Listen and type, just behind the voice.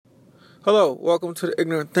Hello, welcome to the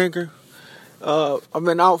Ignorant Thinker. I've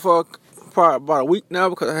been out for probably about a week now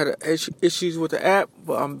because I had issues with the app,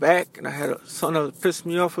 but I'm back and I had something that pissed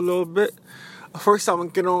me off a little bit. First, I'm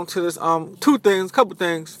gonna get on to this couple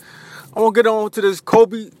things. I want to get on to this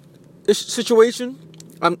Kobe situation.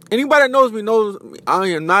 Anybody that knows me knows I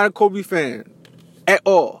am not a Kobe fan at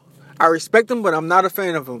all. I respect him, but I'm not a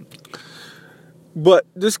fan of him. But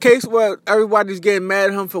this case where everybody's getting mad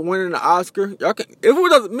at him for winning the Oscar, y'all can, if it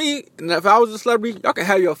was me, and if I was a celebrity, y'all can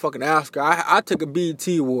have your fucking Oscar. I took a BET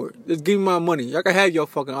award. Just give me my money. Y'all can have your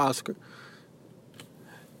fucking Oscar.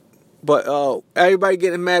 But everybody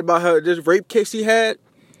getting mad about this rape case he had.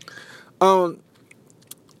 Like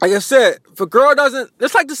I said, if a girl doesn't,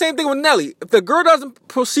 it's like the same thing with Nelly. If the girl doesn't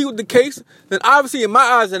proceed with the case, then obviously in my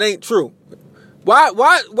eyes it ain't true.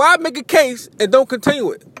 Why make a case and don't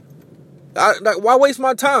continue it? Why waste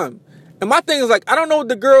my time? And my thing is I don't know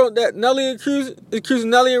the girl that Nelly accusing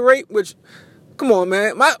Nelly of rape. Which, come on,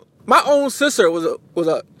 man. My own sister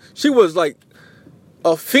she was like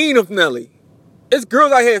a fiend of Nelly. It's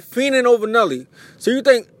girls out here fiending over Nelly. So you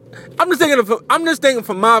think I'm just thinking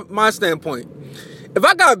from my standpoint. If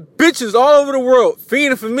I got bitches all over the world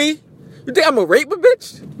fiending for me, you think I'm gonna rape a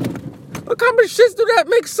bitch? What kind of shit do that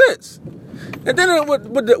make sense? And then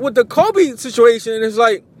with the Kobe situation, it's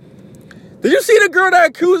like. Did you see the girl that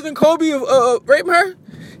accused Kobe of raping her?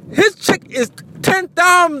 His chick is 10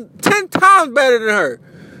 times better than her.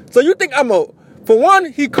 So you think for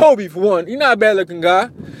one, he Kobe for one. He's not a bad looking guy.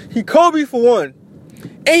 He Kobe for one.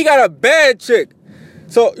 And he got a bad chick.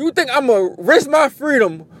 So you think I'm going to risk my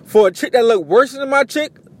freedom for a chick that look worse than my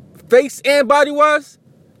chick? Face and body wise?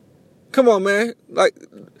 Come on, man. Like,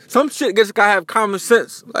 some shit just gotta have common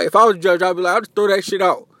sense. Like, if I was a judge, I'd be like, I'll just throw that shit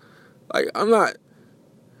out. Like, I'm not.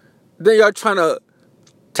 Then y'all trying to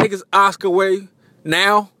take his Oscar away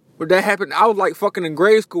now? When that happened, I was like fucking in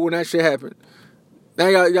grade school when that shit happened. Now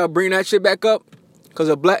y'all bring that shit back up because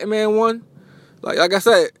a black man won? Like I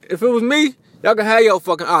said, if it was me, y'all can have your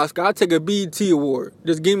fucking Oscar. I'll take a BET award.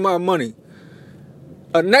 Just give me my money.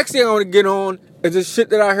 Next thing I want to get on is this shit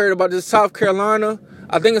that I heard about this South Carolina.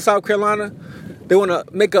 I think in South Carolina, they want to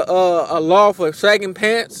make a law for sagging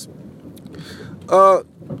pants.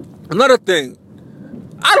 Another thing.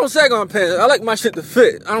 I don't sag on pants. I like my shit to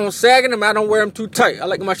fit. I don't sag in them. I don't wear them too tight. I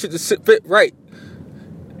like my shit to fit right.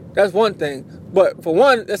 That's one thing. But for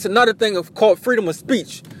one, that's another thing called freedom of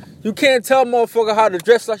speech. You can't tell a motherfucker how to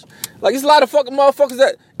dress like there's a lot of fucking motherfuckers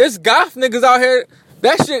that it's goth niggas out here.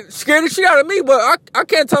 That shit scared the shit out of me, but I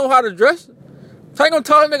can't tell him how to dress. So I ain't gonna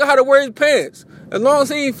tell a nigga how to wear his pants. As long as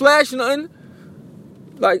he ain't flashing nothing.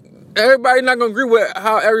 Like, everybody not gonna agree with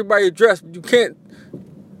how everybody dressed. You can't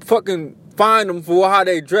fucking find them for how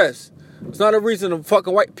they dress. It's not a reason of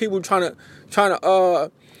fucking white people trying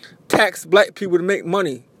to tax black people to make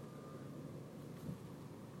money.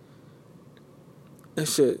 That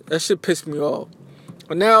shit pissed me off.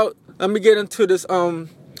 But now let me get into this. Got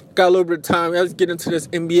a little bit of time. Let's get into this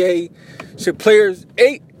NBA.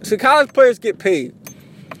 Should college players get paid?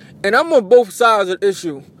 And I'm on both sides of the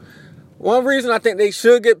issue. One reason I think they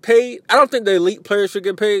should get paid. I don't think the elite players should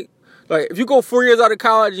get paid. Like, if you go 4 years out of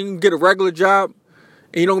college and you can get a regular job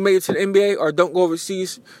and you don't make it to the NBA or don't go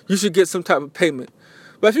overseas, you should get some type of payment.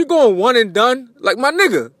 But if you're going one and done, like my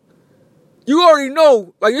nigga, you already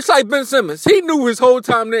know, like it's like Ben Simmons. He knew his whole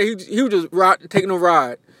time there, he was just taking a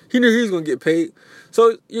ride. He knew he was going to get paid.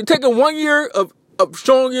 So you're taking 1 year of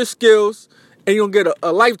showing your skills and you're going to get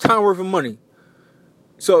a lifetime worth of money.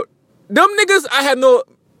 So them niggas, I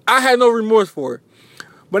had no remorse for.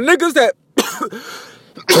 But niggas that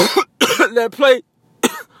that play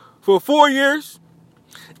for 4 years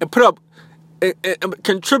and put up and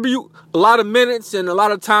contribute a lot of minutes and a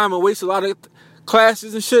lot of time and waste a lot of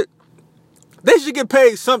classes and shit, they should get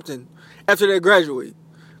paid something after they graduate.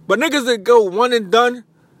 But niggas that go one and done,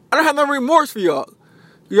 I don't have no remorse for y'all.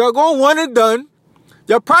 Y'all going one and done.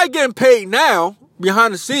 Y'all probably getting paid now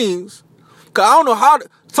behind the scenes. Cause I don't know how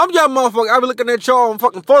some of y'all motherfuckers, I be looking at y'all on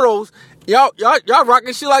fucking photos. Y'all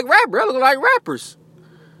rocking shit like rappers. Y'all looking like rappers.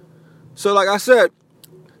 So like I said,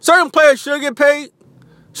 certain players should get paid,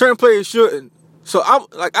 certain players shouldn't. So I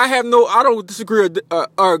don't disagree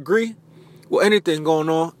or agree with anything going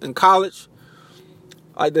on in college.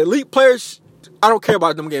 Like the elite players, I don't care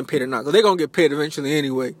about them getting paid or not, because they're gonna get paid eventually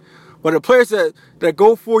anyway. But the players that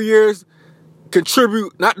go 4 years,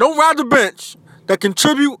 contribute, don't ride the bench, that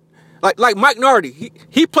contribute, like Mike Nardi,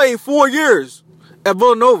 he played 4 years at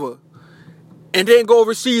Villanova and didn't go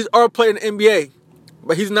overseas or play in the NBA.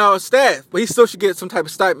 But he's now a staff. But he still should get some type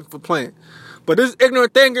of stipend for playing. But this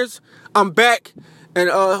Ignorant Thinkers, I'm back. And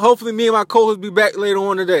hopefully me and my co-host be back later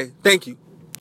on today. Thank you.